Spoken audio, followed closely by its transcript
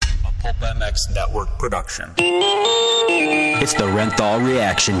Pulp MX Network production. It's the Renthal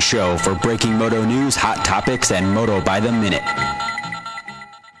Reaction Show for breaking moto news, hot topics, and moto by the minute.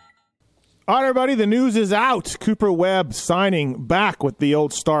 All right, everybody, the news is out. Cooper Webb signing back with the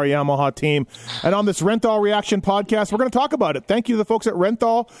old Star Yamaha team. And on this Renthal Reaction podcast, we're going to talk about it. Thank you to the folks at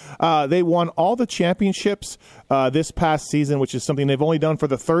Renthal. They won all the championships this past season, which is something they've only done for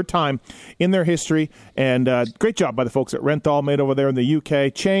the third time in their history. And great job by the folks at Renthal, made over there in the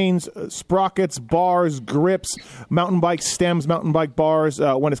UK. Chains, sprockets, bars, grips, mountain bike stems, mountain bike bars.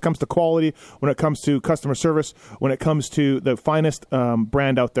 When it comes to quality, when it comes to customer service, when it comes to the finest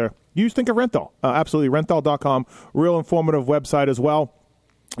brand out there, you think of Renthal. Absolutely, renthal.com. Real informative website as well.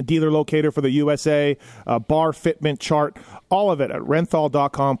 Dealer locator for the USA, bar fitment chart, all of it at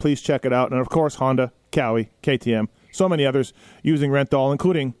renthal.com. Please check it out. And, of course, Honda, Cowie, KTM, so many others using Renthal,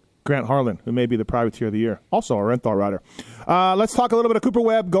 including Grant Harlan, who may be the Privateer of the Year, also a Renthal rider. Let's talk a little bit of Cooper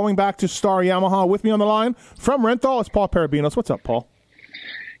Webb, going back to Star Yamaha. With me on the line from Renthal, it's Paul Perebijnos. What's up, Paul?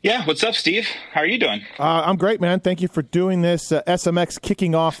 Yeah, what's up, Steve? How are you doing? I'm great, man. Thank you for doing this. SMX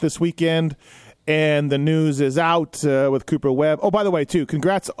kicking off this weekend, and the news is out with Cooper Webb. Oh, by the way, too,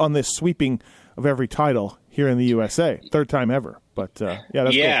 congrats on this sweeping of every title here in the USA. Third time ever. But, that's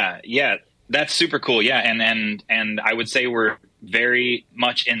cool. Yeah, that's super cool. Yeah, and I would say we're very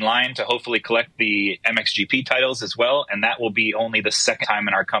much in line to hopefully collect the MXGP titles as well, and that will be only the second time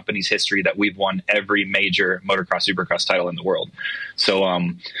in our company's history that we've won every major motocross supercross title in the world. So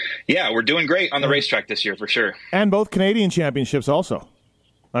we're doing great on the racetrack this year for sure, and both Canadian championships also.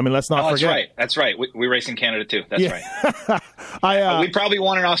 I mean, let's not forget. That's right. We race in Canada too. That's right. We probably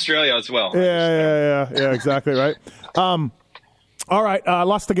won in Australia as well. Yeah, exactly right. All right,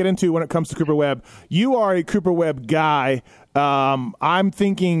 lots to get into when it comes to Cooper Webb. You are a Cooper Webb guy. I'm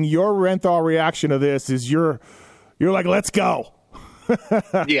thinking your Renthal reaction to this is you're like, let's go.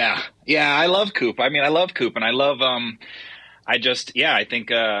 Yeah, I love Coop. I mean, I love Coop, and I love I think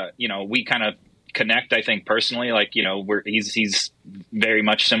we kind of connect. I think personally, like, he's very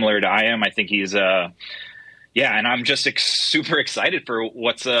much similar to I am. I think he's and I'm just super excited for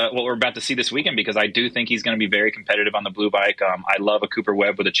what we're about to see this weekend, because I do think he's going to be very competitive on the blue bike. I love a Cooper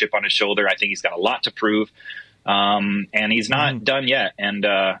Webb with a chip on his shoulder. I think he's got a lot to prove, and he's not done yet. And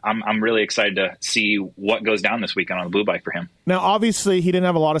I'm really excited to see what goes down this weekend on the blue bike for him. Now, obviously, he didn't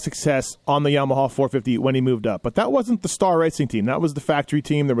have a lot of success on the Yamaha 450 when he moved up, but that wasn't the Star Racing team. That was the factory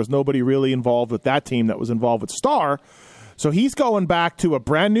team. There was nobody really involved with that team that was involved with Star. So he's going back to a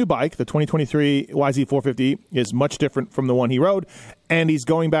brand new bike. The 2023 YZ450 is much different from the one he rode, and he's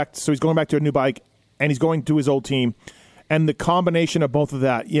going back to a new bike, and he's going to his old team. And the combination of both of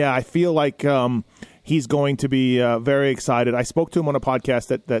that, I feel like he's going to be very excited. I spoke to him on a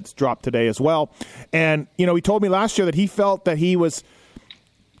podcast that's dropped today as well. And, he told me last year that he felt that he was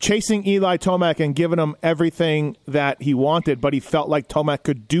chasing Eli Tomac and giving him everything that he wanted, but he felt like Tomac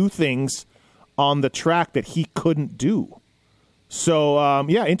could do things on the track that he couldn't do. So,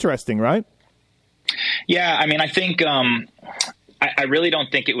 interesting, right? Yeah, I mean, I think I really don't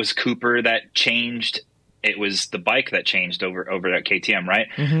think it was Cooper that changed. It was the bike that changed over at KTM, right?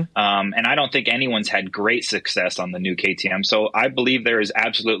 Mm-hmm. And I don't think anyone's had great success on the new KTM. So I believe there is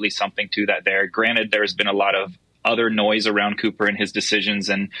absolutely something to that there. Granted, there's been a lot of other noise around Cooper and his decisions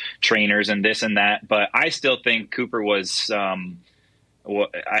and trainers and this and that, but I still think Cooper was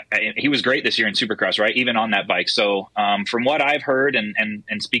he was great this year in Supercross, right? Even on that bike. So from what I've heard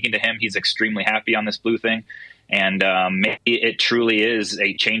and speaking to him, he's extremely happy on this blue thing. And maybe it truly is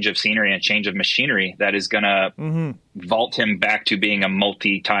a change of scenery and a change of machinery that is going to vault him back to being a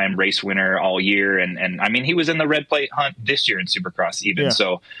multi-time race winner all year. And I mean, he was in the red plate hunt this year in Supercross even. Yeah.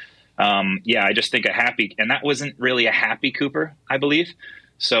 So, I just think and that wasn't really a happy Cooper, I believe.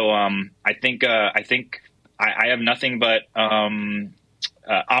 So I think I have nothing but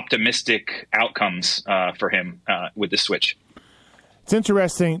optimistic outcomes for him with the switch. It's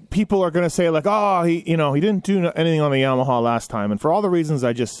interesting. People are going to say, like, oh, he didn't do anything on the Yamaha last time. And for all the reasons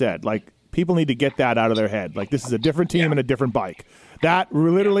I just said, like, people need to get that out of their head. Like, this is a different team and a different bike. That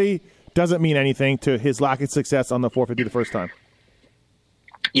literally doesn't mean anything to his lack of success on the 450 the first time.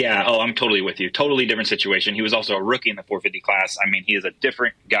 Yeah. Oh, I'm totally with you. Totally different situation. He was also a rookie in the 450 class. I mean, he is a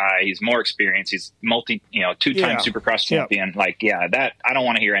different guy. He's more experienced. He's two-time Supercross champion. Yeah. That I don't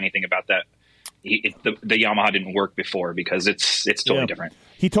want to hear anything about that. The Yamaha didn't work before, because it's totally different.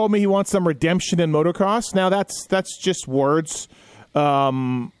 He told me he wants some redemption in motocross. Now that's just words.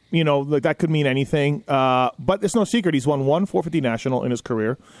 Like that could mean anything. But it's no secret he's won one 450 national in his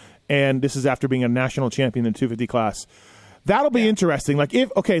career, and this is after being a national champion in the 250 class. That'll be interesting. Like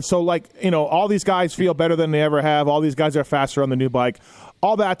all these guys feel better than they ever have. All these guys are faster on the new bike.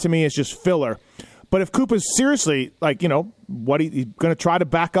 All that to me is just filler. But if Cooper's seriously, he's going to try to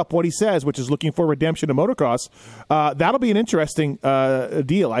back up what he says, which is looking for redemption in motocross, that'll be an interesting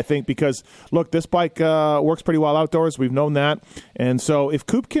deal, I think, because, look, this bike works pretty well outdoors. We've known that. And so if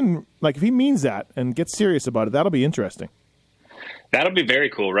Coop can, if he means that and gets serious about it, that'll be interesting. That'll be very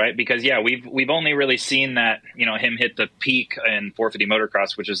cool, right? Because we've only really seen that, him hit the peak in 450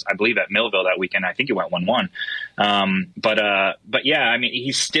 motocross, which is, I believe, at Millville that weekend. I think he went 1-1. But yeah, I mean,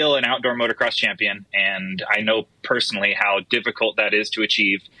 he's still an outdoor motocross champion, and I know personally how difficult that is to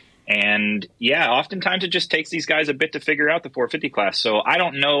achieve. And yeah, oftentimes it just takes these guys a bit to figure out the 450 class. So I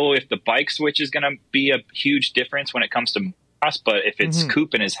don't know if the bike switch is going to be a huge difference when it comes to motocross, but if it's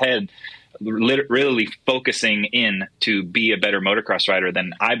Coop in his head really focusing in to be a better motocross rider,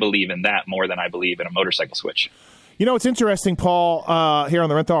 then I believe in that more than I believe in a motorcycle switch. It's interesting, Paul, here on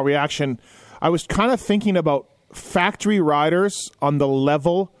the Renthal Reaction. I was kind of thinking about factory riders on the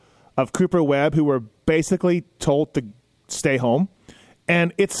level of Cooper Webb who were basically told to stay home.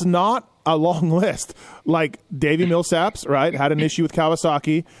 And it's not a long list. Like Davey Millsaps, right, had an issue with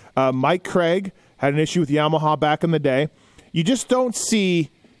Kawasaki. Mike Craig had an issue with Yamaha back in the day. You just don't see...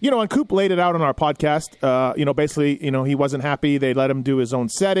 and Coop laid it out on our podcast. Basically, he wasn't happy. They let him do his own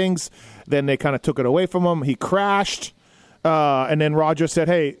settings. Then they kind of took it away from him. He crashed. And then Roger said,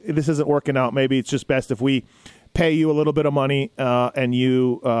 hey, this isn't working out. Maybe it's just best if we pay you a little bit of money and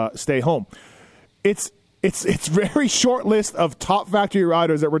you stay home. It's very short list of top factory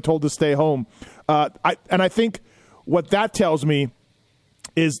riders that were told to stay home. I think what that tells me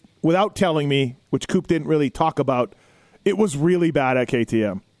is, without telling me, which Coop didn't really talk about, it was really bad at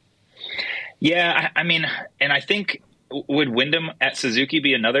KTM. Yeah, I mean, and I think, would Wyndham at Suzuki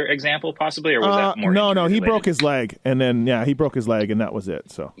be another example possibly, or was that more? No, he broke his leg, and then he broke his leg, and that was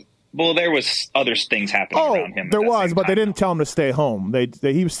it. So, well, there was other things happening around him. There was, but they didn't tell him to stay home.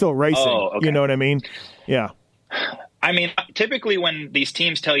 He was still racing. Oh, okay. You know what I mean? Yeah. I mean, typically when these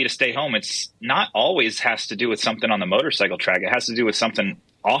teams tell you to stay home, it's not always has to do with something on the motorcycle track. It has to do with something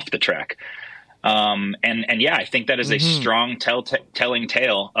off the track. And yeah, I think that is a strong telling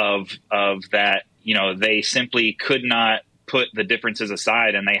tale of that, they simply could not put the differences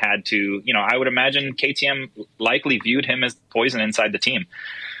aside, and they had to, I would imagine KTM likely viewed him as poison inside the team.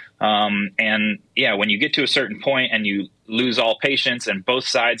 And yeah, when you get to a certain point and you lose all patience and both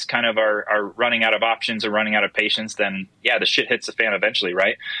sides kind of are running out of options or running out of patience, then yeah, the shit hits the fan eventually.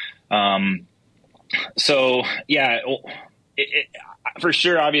 Right. So yeah, for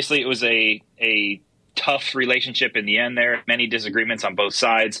sure. Obviously it was a tough relationship in the end there, many disagreements on both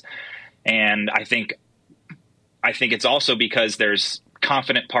sides. And I think it's also because there's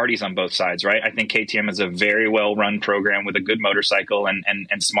confident parties on both sides, right? I think KTM is a very well run program with a good motorcycle and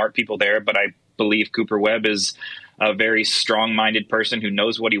smart people there. But I believe Cooper Webb is a very strong minded person who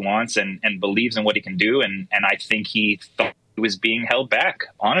knows what he wants and believes in what he can do. And I think he thought he was being held back,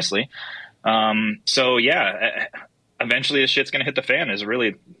 honestly. So yeah, eventually this shit's going to hit the fan is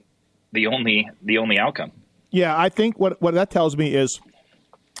really the only outcome. Yeah. I think what that tells me is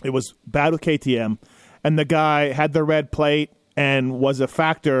it was bad with KTM, and the guy had the red plate and was a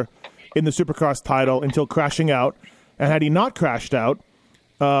factor in the Supercross title until crashing out. And had he not crashed out,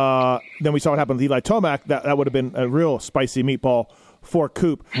 then we saw what happened with Eli Tomac. That would have been a real spicy meatball for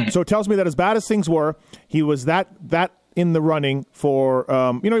Coop. So it tells me that as bad as things were, he was that in the running for,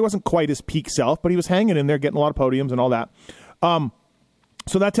 he wasn't quite his peak self, but he was hanging in there, getting a lot of podiums and all that.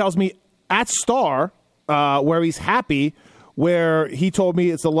 So that tells me at Star, where he's happy, where he told me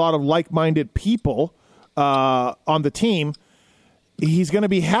it's a lot of like-minded people on the team, he's going to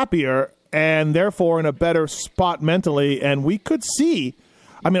be happier and therefore in a better spot mentally. And we could see,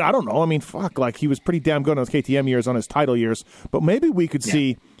 I mean, I don't know. I mean, fuck, like he was pretty damn good on his KTM years, on his title years, but maybe we could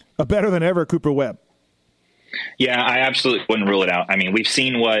see a better than ever Cooper Webb. Yeah, I absolutely wouldn't rule it out. I mean, we've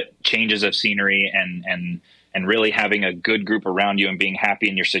seen what changes of scenery and really having a good group around you and being happy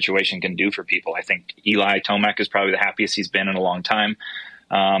in your situation can do for people. I think Eli Tomac is probably the happiest he's been in a long time.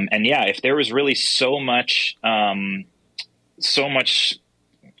 And yeah, if there was really so much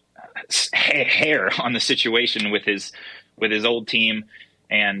hair on the situation with his old team,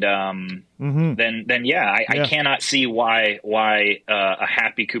 and then yeah, I cannot see why a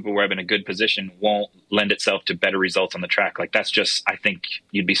happy Cooper Webb in a good position won't lend itself to better results on the track. Like that's just, I think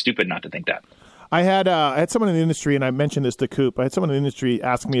you'd be stupid not to think that. I had someone in the industry, and I mentioned this to Coop. I had someone in the industry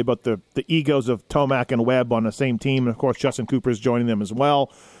ask me about the egos of Tomac and Webb on the same team, and of course Justin Cooper's joining them as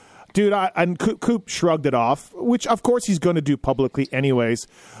well. Dude, and Coop shrugged it off, which of course he's going to do publicly anyways.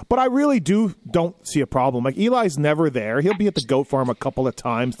 But I really don't see a problem. Like, Eli's never there. He'll be at the goat farm a couple of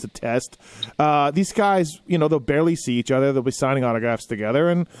times to test. These guys, they'll barely see each other. They'll be signing autographs together,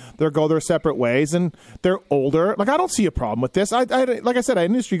 and they'll go their separate ways. And they're older. Like, I don't see a problem with this. Like I said, an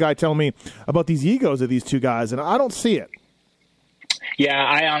industry guy telling me about these egos of these two guys, and I don't see it. Yeah,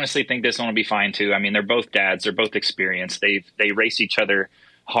 I honestly think this one will be fine too. I mean, they're both dads. They're both experienced. They race each other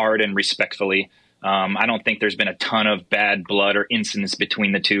hard and respectfully. I don't think there's been a ton of bad blood or incidents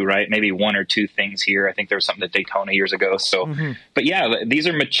between the two, right? Maybe one or two things here. I think there was something at Daytona years ago. So, But yeah, these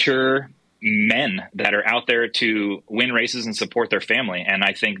are mature men that are out there to win races and support their family. And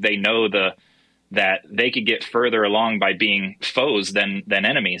I think they know that they could get further along by being foes than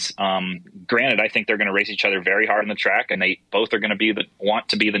enemies. Granted, I think they're going to race each other very hard on the track, and they both are going to want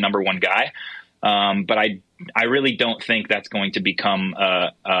to be the number one guy. But I really don't think that's going to become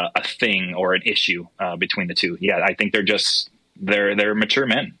a thing or an issue between the two. Yeah, I think they're mature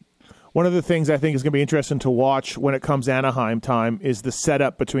men. One of the things I think is going to be interesting to watch when it comes Anaheim time is the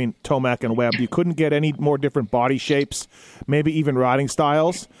setup between Tomac and Webb. You couldn't get any more different body shapes, maybe even riding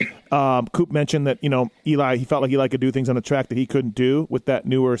styles. Coop mentioned that, he felt like Eli could do things on the track that he couldn't do with that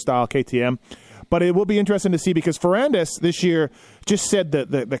newer style KTM. But it will be interesting to see because Ferrandis this year just said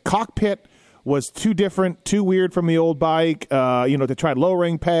that the cockpit was too different, too weird from the old bike. They tried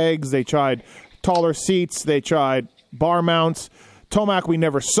low-ring pegs. They tried taller seats. They tried bar mounts. Tomac we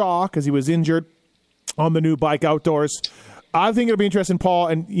never saw because he was injured on the new bike outdoors. I think it'll be interesting, Paul,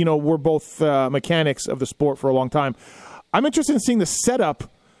 and, we're both mechanics of the sport for a long time. I'm interested in seeing the setup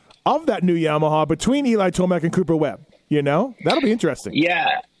of that new Yamaha between Eli Tomac and Cooper Webb. That'll be interesting.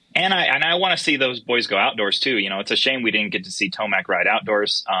 Yeah. And I want to see those boys go outdoors too. It's a shame we didn't get to see Tomac ride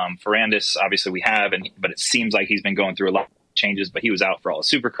outdoors. Ferrandis, obviously we have, but it seems like he's been going through a lot of changes, but he was out for all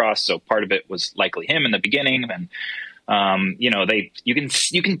the Supercross. So part of it was likely him in the beginning. And, you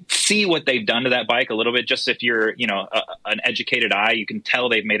can see what they've done to that bike a little bit. Just if you're, an educated eye, you can tell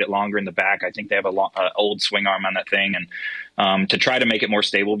they've made it longer in the back. I think they have a old swing arm on that thing, and to try to make it more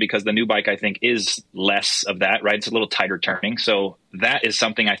stable because the new bike I think is less of that. Right, it's a little tighter turning, so that is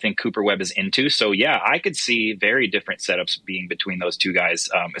something I think Cooper Webb is into. So yeah, I could see very different setups being between those two guys,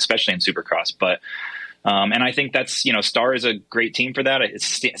 especially in Supercross, but. And I think that's, Star is a great team for that. It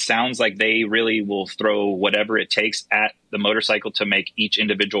sounds like they really will throw whatever it takes at the motorcycle to make each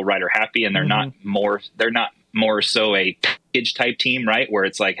individual rider happy. And they're not more so a package type team, right? Where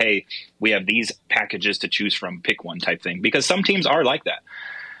it's like, hey, we have these packages to choose from, pick one type thing, because some teams are like that.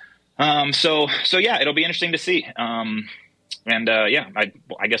 So yeah, it'll be interesting to see. I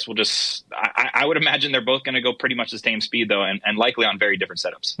guess we'll just, I would imagine they're both going to go pretty much the same speed though, and likely on very different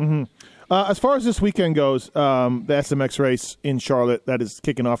setups. Mm-hmm. As far as this weekend goes, the SMX race in Charlotte that is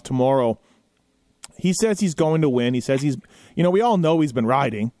kicking off tomorrow, he says he's going to win. He says we all know he's been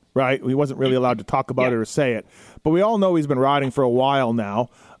riding, right? He wasn't really allowed to talk about it or say it, but we all know he's been riding for a while now,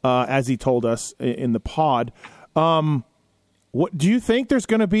 as he told us in the pod. What do you think there's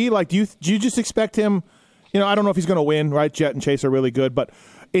going to be? Like, do you just expect him? I don't know if he's going to win, right? Jet and Chase are really good, but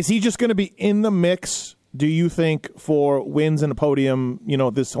is he just going to be in the mix, do you think, for wins and a podium,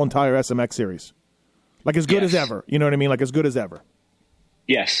 this entire SMX series? Like as good as ever, you know what I mean? Like as good as ever.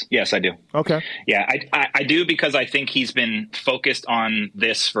 Yes, I do. Okay. Yeah, I do, because I think he's been focused on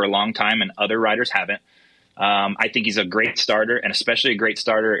this for a long time and other riders haven't. I think he's a great starter, and especially a great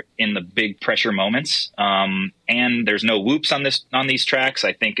starter in the big pressure moments. And there's no whoops on these tracks.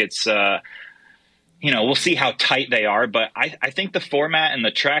 I think it's we'll see how tight they are, but I think the format and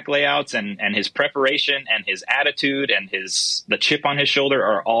the track layouts and his preparation and his attitude and the chip on his shoulder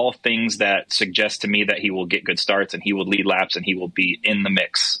are all things that suggest to me that he will get good starts and he will lead laps and he will be in the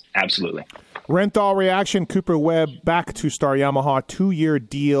mix. Absolutely. Renthal reaction, Cooper Webb back to Star Yamaha, 2-year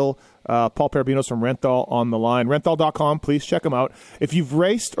deal. Paul Perebijnos from Renthal on the line. Renthal.com, please check him out. If you've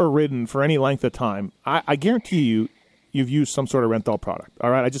raced or ridden for any length of time, I guarantee you've used some sort of Renthal product. All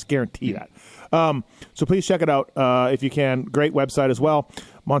right, I just guarantee that. So please check it out if you can. Great website as well.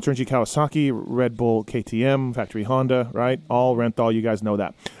 Monster Energy Kawasaki, Red Bull KTM, Factory Honda, right? All Renthal, you guys know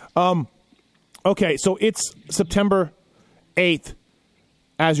that. Okay, so it's September 8th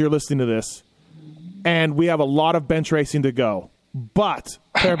as you're listening to this, and we have a lot of bench racing to go. But,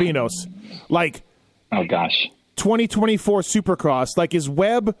 Perebijnos, oh gosh, 2024 Supercross, is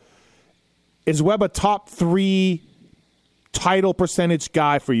Webb a top 3 title percentage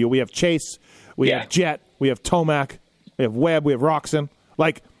guy for you? We have Chase, we have Jet, we have Tomac, we have Webb, we have Roxon.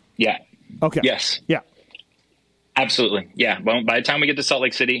 Yeah. Okay. Yes. Yeah. Absolutely. Yeah. Well, by the time we get to Salt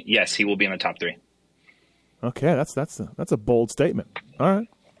Lake City, yes, he will be in the top 3. Okay, that's a bold statement. All right.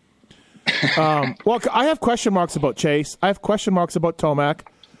 Well, I have question marks about Chase. I have question marks about Tomac.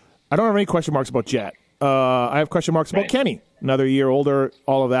 I don't have any question marks about Jet. I have question marks about Kenny, another year older,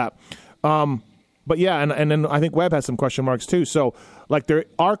 all of that. But yeah, and then I think Webb has some question marks too. So like there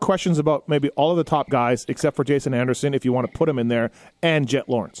are questions about maybe all of the top guys except for Jason Anderson, if you want to put him in there, and Jet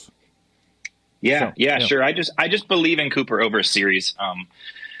Lawrence. Yeah, sure. I just believe in Cooper over a series.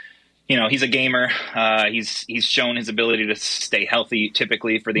 He's a gamer. He's shown his ability to stay healthy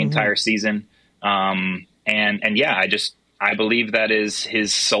typically for the entire season. I believe that is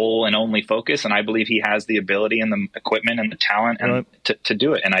his sole and only focus. And I believe he has the ability and the equipment and the talent to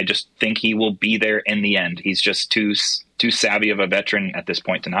do it. And I just think he will be there in the end. He's just too savvy of a veteran at this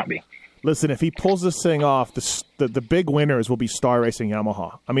point to not be. Listen, if he pulls this thing off, the big winners will be Star Racing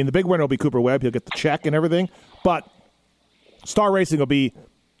Yamaha. I mean, the big winner will be Cooper Webb. He'll get the check and everything. But Star Racing will be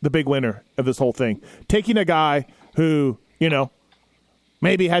the big winner of this whole thing. Taking a guy who,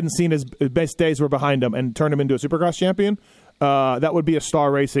 maybe hadn't seen his best days were behind him and turned him into a Supercross champion, that would be a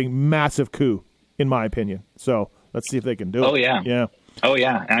Star Racing massive coup, in my opinion. So let's see if they can do it. Oh, yeah. Yeah. Oh,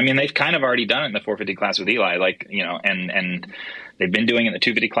 yeah. I mean, they've kind of already done it in the 450 class with Eli, and they've been doing it in the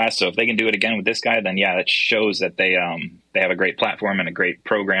 250 class. So if they can do it again with this guy, then yeah, that shows that they have a great platform and a great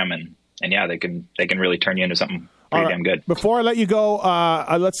program, and yeah, they can really turn you into something pretty damn good. Before I let you go,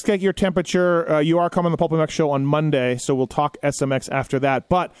 let's take your temperature. You are coming on the Pulp MX show on Monday, so we'll talk SMX after that.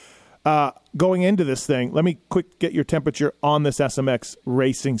 But going into this thing, let me quick get your temperature on this SMX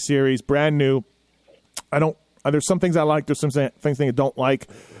racing series, brand new. There's some things I like. There's some things I don't like.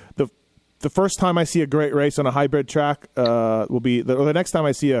 The first time I see a great race on a hybrid track will be the next time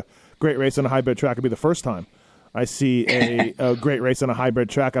I see a great race on a hybrid track will be the first time I see a great race on a hybrid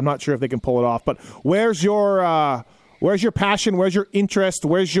track. I'm not sure if they can pull it off, but where's your passion? Where's your interest?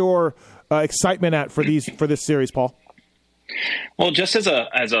 Where's your excitement at for this series, Paul? Well, just as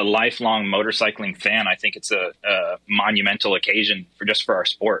a lifelong motorcycling fan, I think it's a monumental occasion for our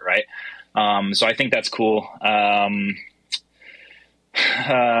sport, right? So I think that's cool.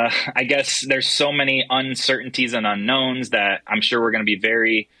 I guess there's so many uncertainties and unknowns that I'm sure we're going to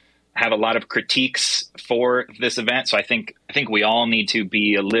be have a lot of critiques for this event. So I think we all need to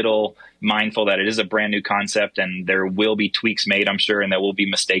be a little mindful that it is a brand new concept and there will be tweaks made, I'm sure, and there will be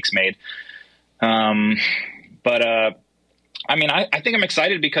mistakes made. I think I'm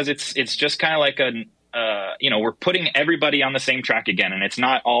excited because it's just kind of like we're putting everybody on the same track again, and it's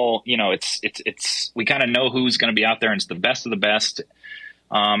not all, we kind of know who's going to be out there, and it's the best of the best.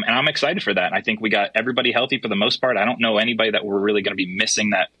 And I'm excited for that. I think we got everybody healthy for the most part. I don't know anybody that we're really going to be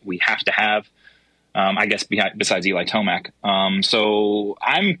missing that we have to have, I guess, besides Eli Tomac. So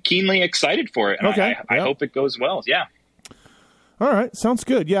I'm keenly excited for it. And okay. I hope it goes well. Yeah. All right. Sounds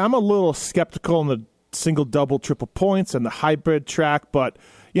good. Yeah, I'm a little skeptical on the single, double, triple points and the hybrid track, but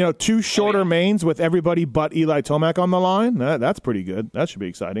two shorter mains with everybody but Eli Tomac on the line. That's pretty good. That should be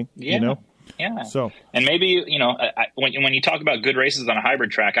exciting. Yeah. Yeah. So, and maybe, when you talk about good races on a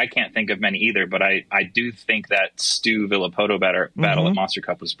hybrid track, I can't think of many either, but I do think that Stu Villapoto battle at Monster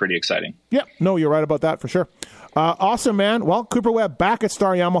Cup was pretty exciting. Yeah. No, you're right about that for sure. Awesome, man. Well, Cooper Webb back at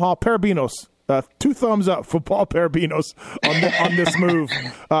Star Yamaha. Perebijnos. 2 thumbs up for Paul Perebijnos on this move,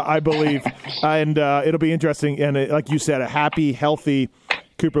 I believe. And it'll be interesting. And like you said, a happy, healthy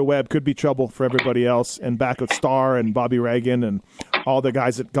Cooper Webb could be trouble for everybody else. And back with Star and Bobby Reagan and all the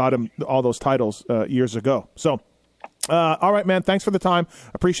guys that got him all those titles years ago. So, all right, man. Thanks for the time.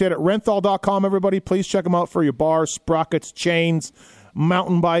 Appreciate it. Renthal.com, everybody. Please check them out for your bars, sprockets, chains,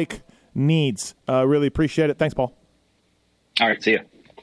 mountain bike needs. Really appreciate it. Thanks, Paul. All right. See ya.